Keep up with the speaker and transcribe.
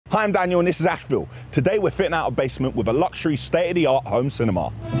Hi, I'm Daniel and this is Ashville. Today we're fitting out a basement with a luxury state-of-the-art home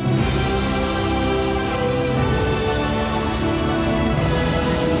cinema.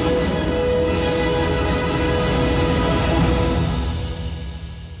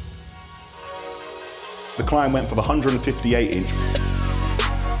 The client went for the 158-inch,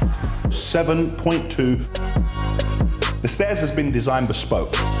 7.2. The stairs has been designed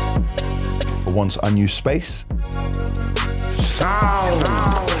bespoke. For once unused space. Sound!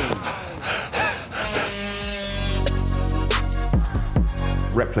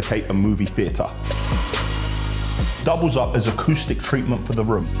 Replicate a movie theatre. Doubles up as acoustic treatment for the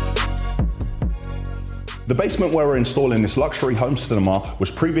room. The basement where we're installing this luxury home cinema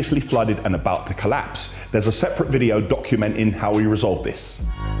was previously flooded and about to collapse. There's a separate video documenting how we resolved this.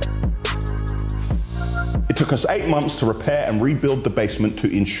 It took us 8 months to repair and rebuild the basement to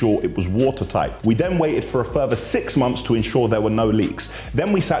ensure it was watertight. We then waited for a further 6 months to ensure there were no leaks.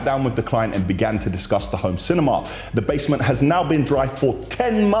 Then we sat down with the client and began to discuss the home cinema. The basement has now been dry for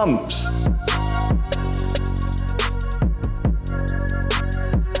 10 months.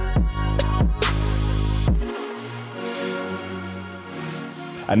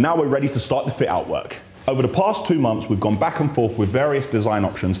 And now we're ready to start the fit out work. Over the past 2 months, we've gone back and forth with various design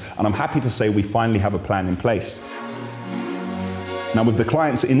options, and I'm happy to say we finally have a plan in place. Now, with the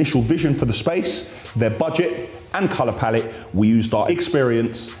client's initial vision for the space, their budget and color palette, we used our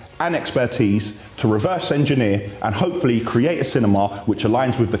experience and expertise to reverse engineer and hopefully create a cinema which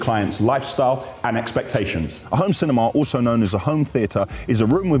aligns with the client's lifestyle and expectations. A home cinema, also known as a home theatre, is a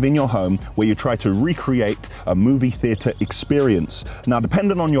room within your home where you try to recreate a movie theatre experience. Now,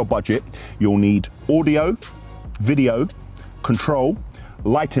 depending on your budget, you'll need audio, video, control,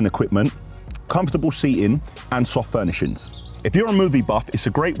 lighting equipment, comfortable seating, and soft furnishings. If you're a movie buff, it's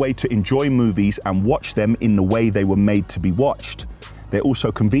a great way to enjoy movies and watch them in the way they were made to be watched. They're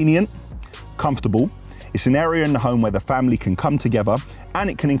also convenient, comfortable. It's an area in the home where the family can come together, and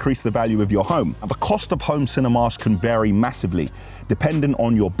it can increase the value of your home. Now, the cost of home cinemas can vary massively, depending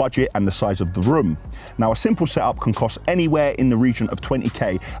on your budget and the size of the room. Now, a simple setup can cost anywhere in the region of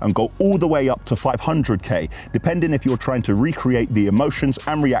 20K and go all the way up to 500K, depending if you're trying to recreate the emotions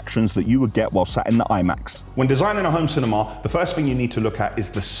and reactions that you would get while sat in the IMAX. When designing a home cinema, the first thing you need to look at is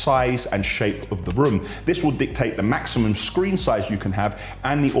the size and shape of the room. This will dictate the maximum screen size you can have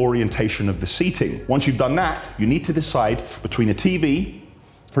and the orientation of the seating. Once you've done that, you need to decide between a TV,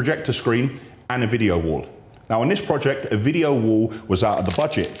 projector screen, and a video wall. Now, on this project, a video wall was out of the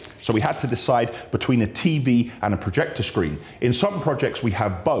budget, so we had to decide between a TV and a projector screen. In some projects, we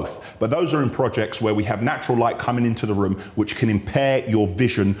have both, but those are in projects where we have natural light coming into the room, which can impair your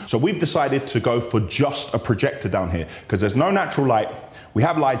vision. So we've decided to go for just a projector down here, because there's no natural light, we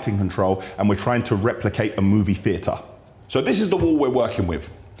have lighting control, and we're trying to replicate a movie theatre. So this is the wall we're working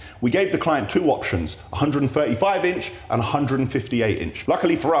with. We gave the client two options, 135-inch and 158-inch.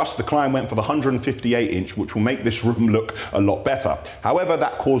 Luckily for us, the client went for the 158-inch, which will make this room look a lot better. However,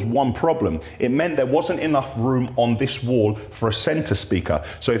 that caused one problem. It meant there wasn't enough room on this wall for a center speaker.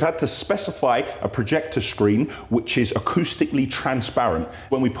 So we've had to specify a projector screen, which is acoustically transparent.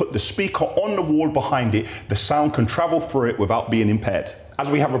 When we put the speaker on the wall behind it, the sound can travel through it without being impaired. As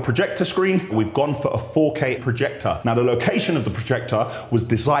we have a projector screen, we've gone for a 4K projector. Now, the location of the projector was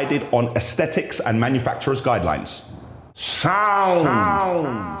decided on aesthetics and manufacturer's guidelines.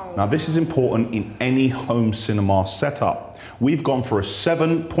 Sound! Now, this is important in any home cinema setup. We've gone for a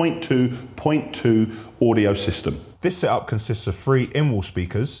 7.2.2 audio system. This setup consists of 3 in-wall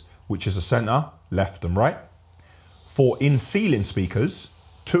speakers, which is a center, left and right, 4 in-ceiling speakers,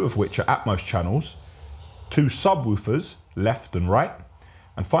 2 of which are Atmos channels, 2 subwoofers, left and right,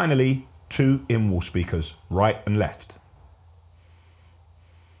 and finally, 2 in-wall speakers, right and left.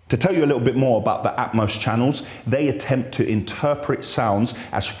 To tell you a little bit more about the Atmos channels, they attempt to interpret sounds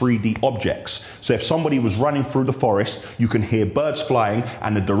as 3D objects. So if somebody was running through the forest, you can hear birds flying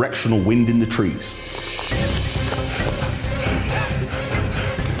and the directional wind in the trees.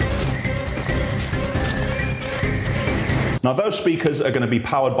 Now, those speakers are going to be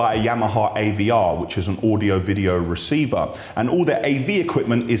powered by a Yamaha AVR, which is an audio-video receiver. And all their AV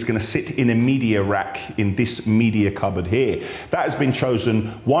equipment is going to sit in a media rack in this media cupboard here. That has been chosen,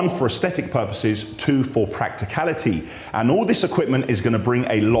 1, for aesthetic purposes, 2, for practicality. And all this equipment is going to bring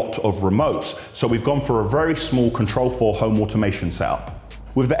a lot of remotes. So we've gone for a very small Control 4 home automation setup.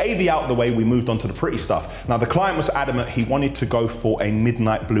 With the AV out of the way, we moved on to the pretty stuff. Now, the client was adamant he wanted to go for a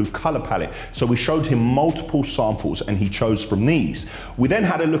midnight blue color palette. So we showed him multiple samples and he chose from these. We then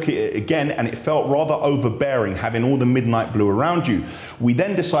had a look at it again and it felt rather overbearing having all the midnight blue around you. We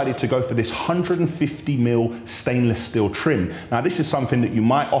then decided to go for this 150mm stainless steel trim. Now, this is something that you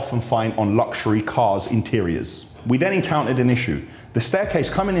might often find on luxury cars' interiors. We then encountered an issue. The staircase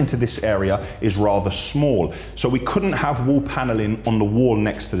coming into this area is rather small, so we couldn't have wall paneling on the wall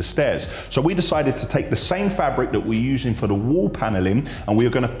next to the stairs. So we decided to take the same fabric that we're using for the wall paneling and we are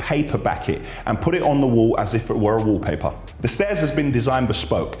going to paper back it and put it on the wall as if it were a wallpaper. The stairs has been designed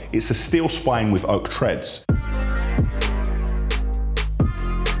bespoke. It's a steel spine with oak treads.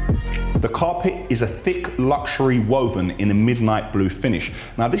 The carpet is a thick luxury woven in a midnight blue finish.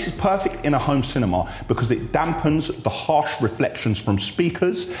 Now, this is perfect in a home cinema because it dampens the harsh reflections from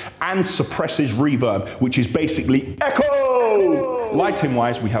speakers and suppresses reverb, which is basically echo. Lighting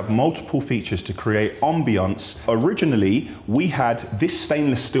wise, we have multiple features to create ambience. Originally, we had this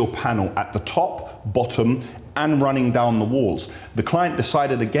stainless steel panel at the top, bottom, and running down the walls. The client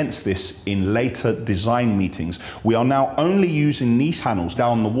decided against this in later design meetings. We are now only using these panels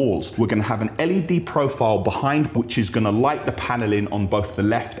down the walls. We're going to have an LED profile behind which is going to light the paneling on both the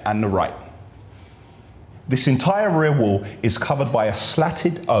left and the right. This entire rear wall is covered by a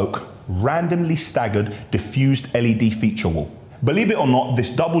slatted oak, randomly staggered, diffused LED feature wall. Believe it or not,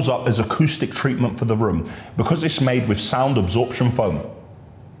 this doubles up as acoustic treatment for the room because it's made with sound absorption foam.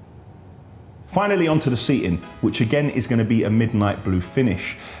 Finally, onto the seating, which again is going to be a midnight blue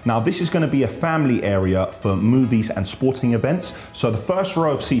finish. Now, this is going to be a family area for movies and sporting events. So the first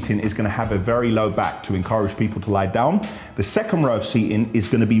row of seating is going to have a very low back to encourage people to lie down. The second row of seating is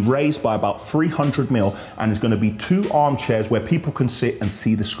going to be raised by about 300mm and is going to be 2 armchairs where people can sit and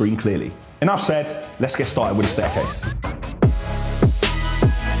see the screen clearly. Enough said, let's get started with the staircase.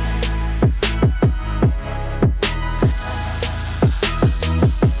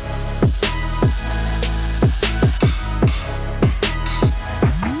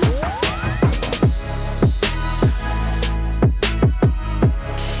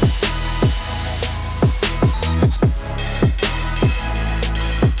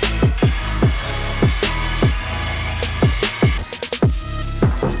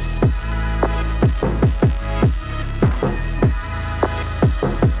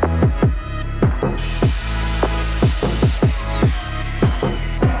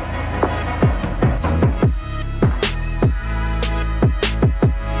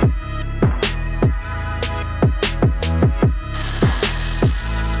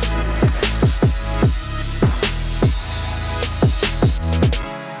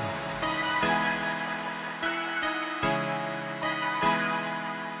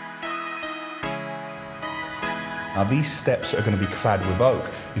 Now, these steps are going to be clad with oak.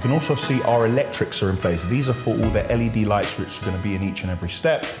 You can also see our electrics are in place. These are for all the LED lights which are going to be in each and every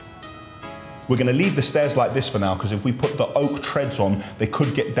step. We're going to leave the stairs like this for now because if we put the oak treads on, they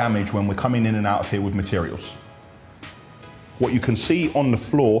could get damaged when we're coming in and out of here with materials. What you can see on the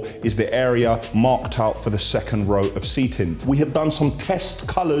floor is the area marked out for the second row of seating. We have done some test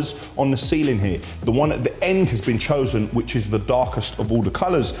colors on the ceiling here. The one at the end has been chosen, which is the darkest of all the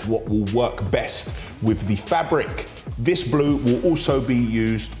colors, what will work best with the fabric. This blue will also be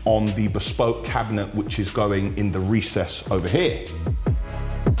used on the bespoke cabinet, which is going in the recess over here.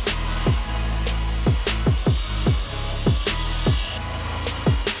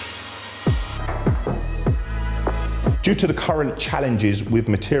 Due to the current challenges with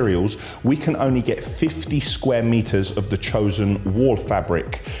materials, we can only get 50 square meters of the chosen wall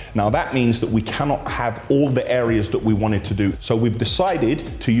fabric. Now that means that we cannot have all the areas that we wanted to do. So we've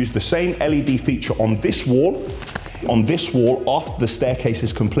decided to use the same LED feature on this wall after the staircase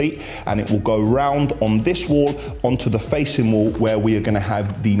is complete, and it will go round on this wall onto the facing wall where we are going to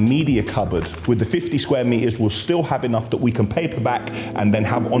have the media cupboard. With the 50 square meters, we'll still have enough that we can paper back and then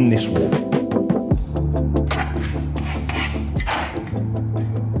have on this wall.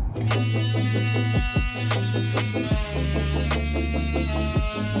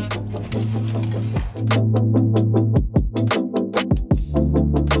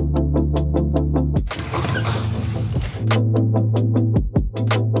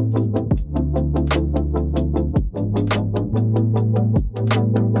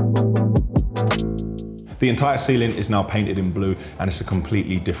 The entire ceiling is now painted in blue and it's a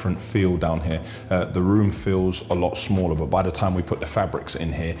completely different feel down here. The room feels a lot smaller, but by the time we put the fabrics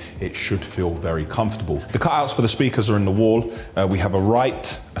in here, it should feel very comfortable. The cutouts for the speakers are in the wall. We have a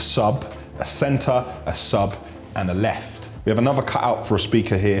right, a sub, a center, a sub, and a left. We have another cutout for a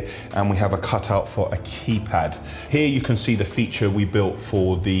speaker here, and we have a cutout for a keypad. Here you can see the feature we built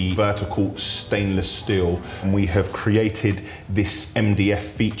for the vertical stainless steel, and we have created this MDF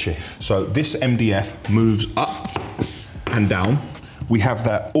feature. So this MDF moves up and down. We have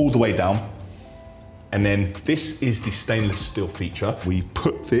that all the way down. And then this is the stainless steel feature. We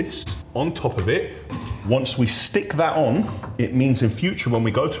put this on top of it. Once we stick that on, it means in future when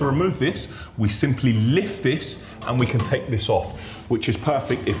we go to remove this, we simply lift this and we can take this off, which is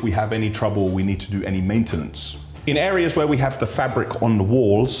perfect if we have any trouble or we need to do any maintenance. In areas where we have the fabric on the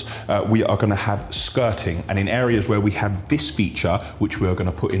walls, we are going to have skirting, and in areas where we have this feature, which we are going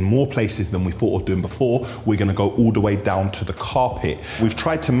to put in more places than we thought of doing before, we're going to go all the way down to the carpet. We've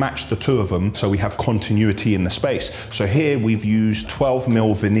tried to match the two of them so we have continuity in the space. So here we've used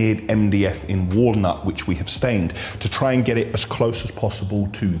 12mm veneered MDF in walnut, which we have stained, to try and get it as close as possible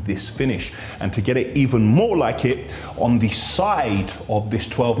to this finish. And to get it even more like it, on the side of this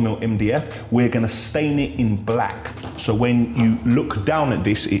 12mm MDF, we're going to stain it in black. So when you look down at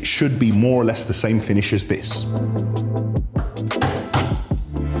this, it should be more or less the same finish as this.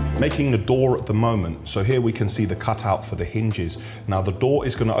 Making the door at the moment. So here we can see the cutout for the hinges. Now the door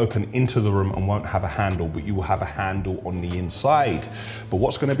is going to open into the room and won't have a handle, but you will have a handle on the inside. But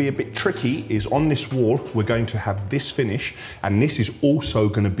what's going to be a bit tricky is on this wall, we're going to have this finish, and this is also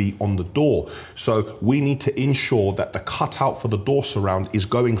going to be on the door. So we need to ensure that the cutout for the door surround is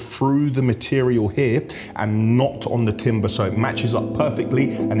going through the material here and not on the timber, so it matches up perfectly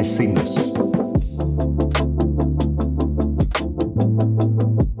and is seamless.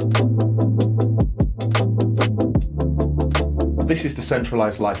 This is the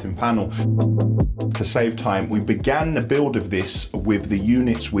centralized lighting panel. To save time, we began the build of this with the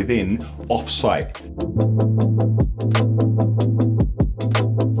units within off-site.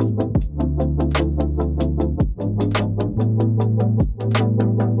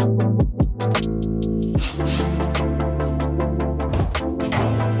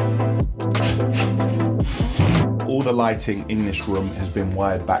 All the lighting in this room has been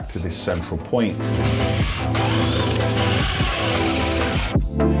wired back to this central point.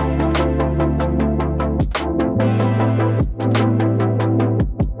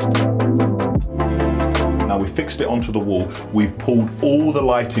 Now we fixed it onto the wall, we've pulled all the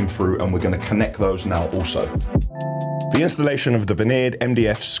lighting through, and we're going to connect those now also. The installation of the veneered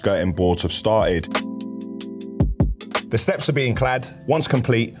MDF skirting boards have started. The steps are being clad. Once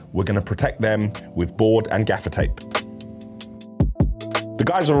complete, we're going to protect them with board and gaffer tape. The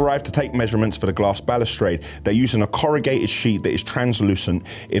guys have arrived to take measurements for the glass balustrade. They're using a corrugated sheet that is translucent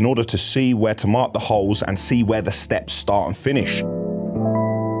in order to see where to mark the holes and see where the steps start and finish.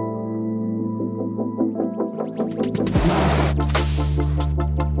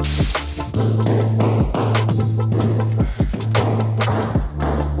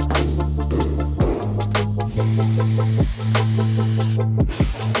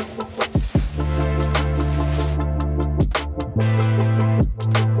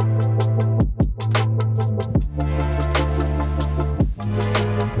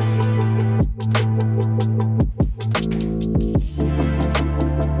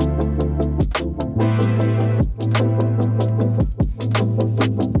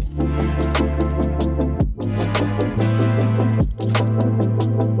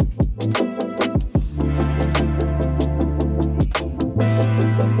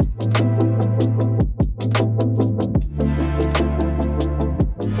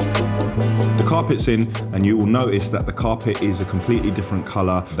 Carpet's in, and you will notice that the carpet is a completely different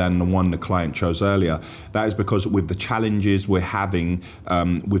color than the one the client chose earlier. That is because with the challenges we're having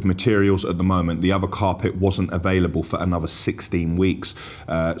with materials at the moment, the other carpet wasn't available for another 16 weeks.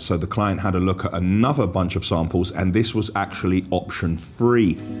 So the client had a look at another bunch of samples, and this was actually option 3.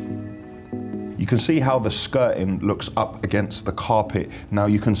 You can see how the skirting looks up against the carpet. Now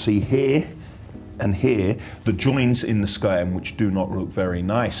you can see here and here the joins in the skirting, which do not look very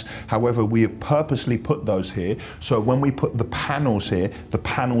nice. However, we have purposely put those here, so when we put the panels here, the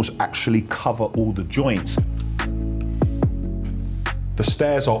panels actually cover all the joints. The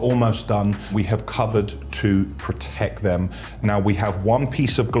stairs are almost done. We have covered to protect them. Now we have one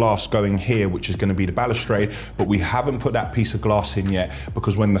piece of glass going here, which is going to be the balustrade, but we haven't put that piece of glass in yet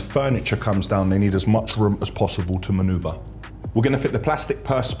because when the furniture comes down, they need as much room as possible to maneuver. We're going to fit the plastic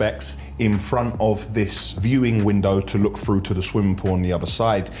perspex in front of this viewing window to look through to the swimming pool on the other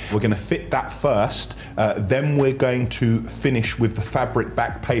side. We're going to fit that first, then we're going to finish with the fabric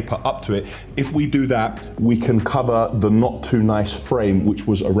back paper up to it. If we do that, we can cover the not too nice frame which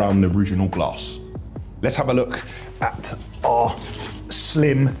was around the original glass. Let's have a look at our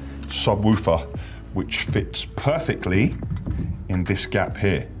slim subwoofer, which fits perfectly in this gap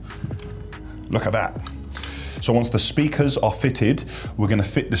here. Look at that. So once the speakers are fitted, we're gonna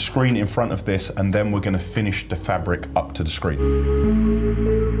fit the screen in front of this, and then we're gonna finish the fabric up to the screen.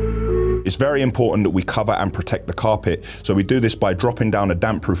 It's very important that we cover and protect the carpet. So we do this by dropping down a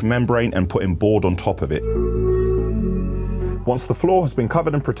damp-proof membrane and putting board on top of it. Once the floor has been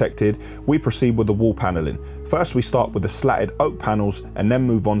covered and protected, we proceed with the wall paneling. First, we start with the slatted oak panels and then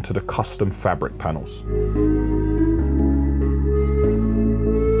move on to the custom fabric panels.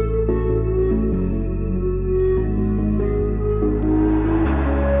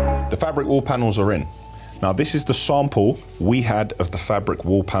 The fabric wall panels are in. Now this is the sample we had of the fabric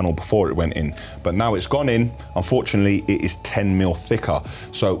wall panel before it went in, but now it's gone in. Unfortunately, it is 10 mil thicker.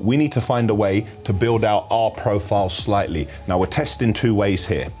 So we need to find a way to build out our profile slightly. Now we're testing two ways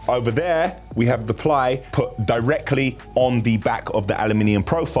here. Over there, we have the ply put directly on the back of the aluminium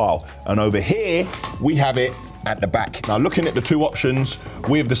profile. And over here, we have it at the back. Now looking at the two options,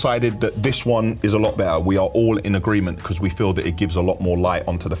 we have decided that this one is a lot better. We are all in agreement because we feel that it gives a lot more light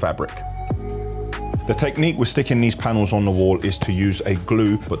onto the fabric. The technique with sticking these panels on the wall is to use a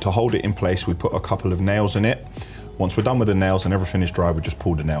glue, but to hold it in place, we put a couple of nails in it. Once we're done with the nails and everything is dry, we just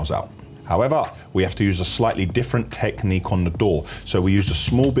pull the nails out. However, we have to use a slightly different technique on the door. So we use a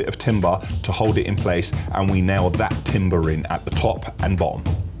small bit of timber to hold it in place, and we nail that timber in at the top and bottom.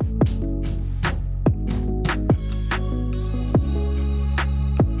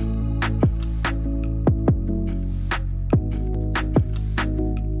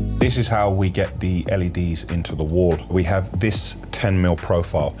 This is how we get the LEDs into the wall. We have this 10 mil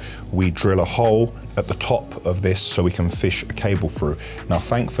profile. We drill a hole at the top of this so we can fish a cable through. Now,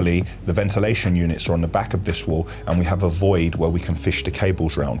 thankfully, the ventilation units are on the back of this wall, and we have a void where we can fish the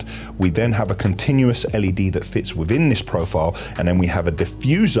cables round. We then have a continuous LED that fits within this profile, and then we have a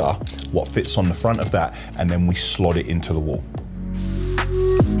diffuser, what fits on the front of that, and then we slot it into the wall.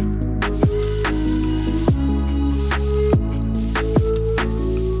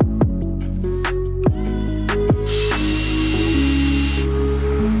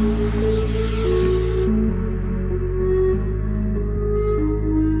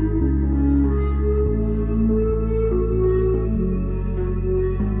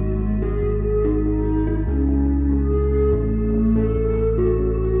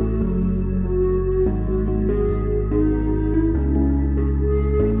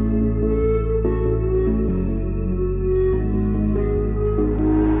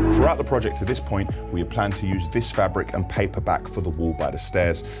 Throughout the project to this point, we had planned to use this fabric and paper back for the wall by the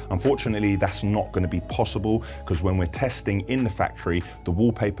stairs. Unfortunately, that's not going to be possible because when we're testing in the factory, the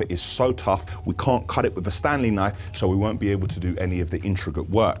wallpaper is so tough, we can't cut it with a Stanley knife, so we won't be able to do any of the intricate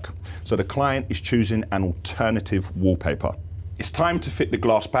work. So the client is choosing an alternative wallpaper. It's time to fit the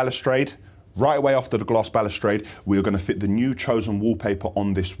glass balustrade. Right away after the glass balustrade, we are going to fit the new chosen wallpaper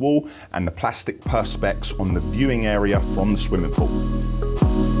on this wall and the plastic perspex on the viewing area from the swimming pool.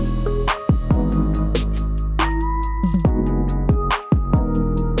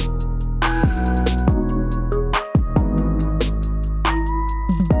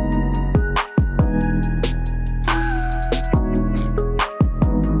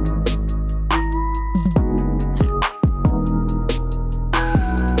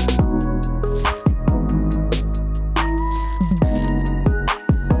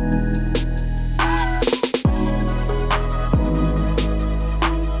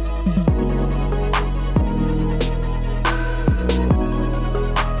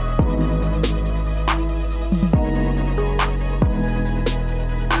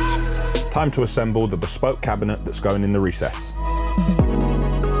 Time to assemble the bespoke cabinet that's going in the recess.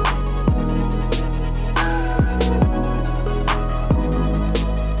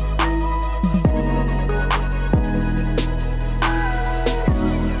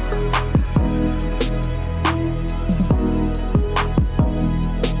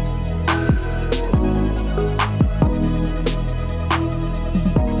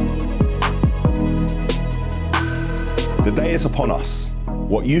 The day is upon us.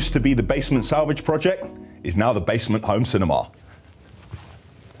 What used to be the basement salvage project is now the basement home cinema.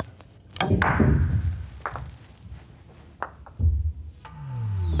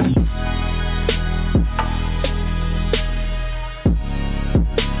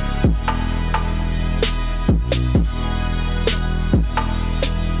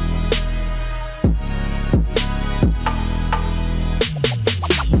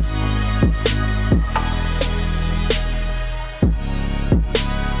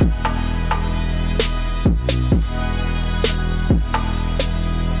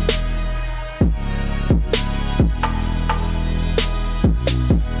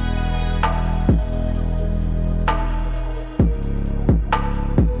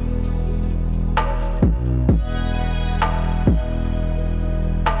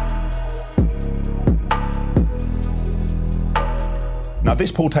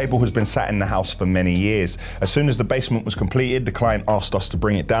 This pool table has been sat in the house for many years. As soon as the basement was completed, the client asked us to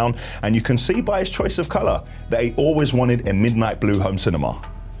bring it down, and you can see by his choice of color that he always wanted a midnight blue home cinema.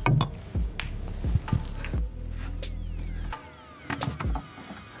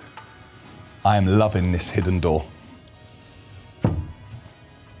 I am loving this hidden door.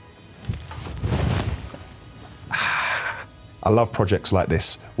 I love projects like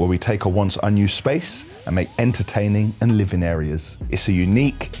this, where we take a once unused space and make entertaining and living areas. It's a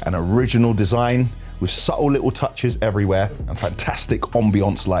unique and original design with subtle little touches everywhere and fantastic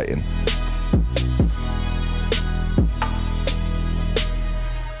ambience lighting.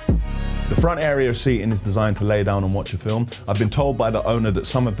 The front area of seating is designed to lay down and watch a film. I've been told by the owner that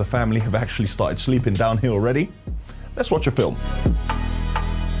some of the family have actually started sleeping down here already. Let's watch a film.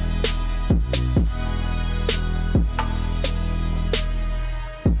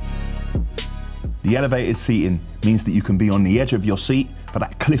 The elevated seating means that you can be on the edge of your seat for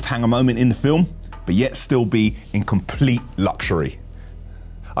that cliffhanger moment in the film, but yet still be in complete luxury.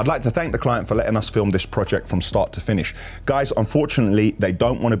 I'd like to thank the client for letting us film this project from start to finish. Guys, unfortunately, they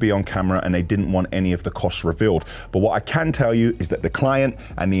don't want to be on camera and they didn't want any of the costs revealed. But what I can tell you is that the client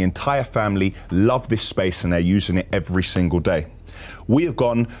and the entire family love this space and they're using it every single day. We have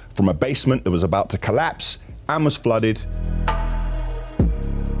gone from a basement that was about to collapse and was flooded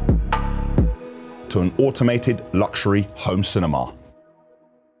to an automated luxury home cinema.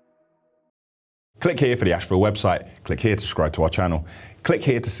 Click here for the Ashville website. Click here to subscribe to our channel. Click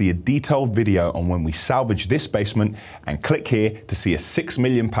here to see a detailed video on when we salvaged this basement, and click here to see a £6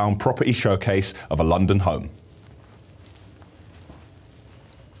 million property showcase of a London home.